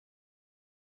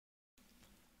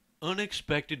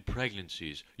Unexpected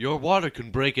pregnancies. Your water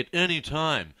can break at any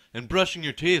time, and brushing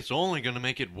your teeth is only going to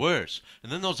make it worse.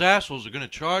 And then those assholes are going to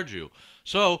charge you.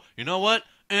 So, you know what?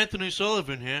 Anthony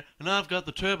Sullivan here, and I've got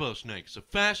the Turbo Snake. It's the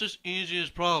fastest,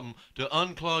 easiest problem to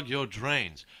unclog your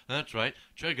drains. That's right.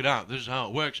 Check it out. This is how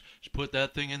it works. Just put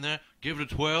that thing in there, give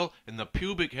it a twirl, and the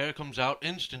pubic hair comes out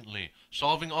instantly,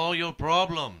 solving all your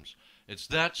problems. It's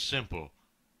that simple.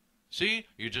 See?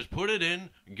 You just put it in,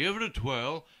 give it a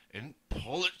twirl, and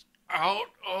pull it out.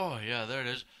 Oh, yeah, there it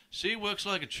is. See? Works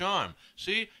like a charm.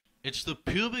 See? It's the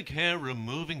pubic hair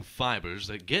removing fibers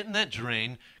that get in that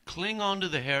drain, cling onto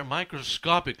the hair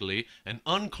microscopically, and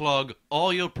unclog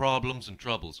all your problems and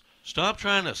troubles. Stop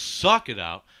trying to suck it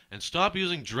out, and stop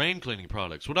using drain cleaning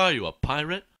products. What are you, a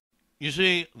pirate? You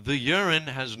see, the urine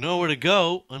has nowhere to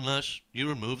go unless you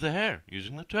remove the hair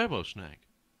using the Turbo Snake.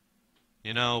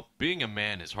 You know, being a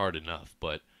man is hard enough,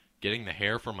 but getting the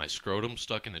hair from my scrotum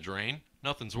stuck in the drain?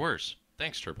 Nothing's worse.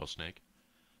 Thanks, Turbo Snake.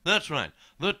 That's right,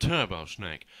 the Turbo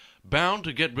Snake. Bound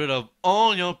to get rid of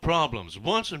all your problems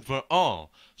once and for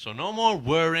all. So no more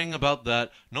worrying about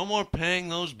that, no more paying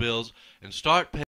those bills, and start paying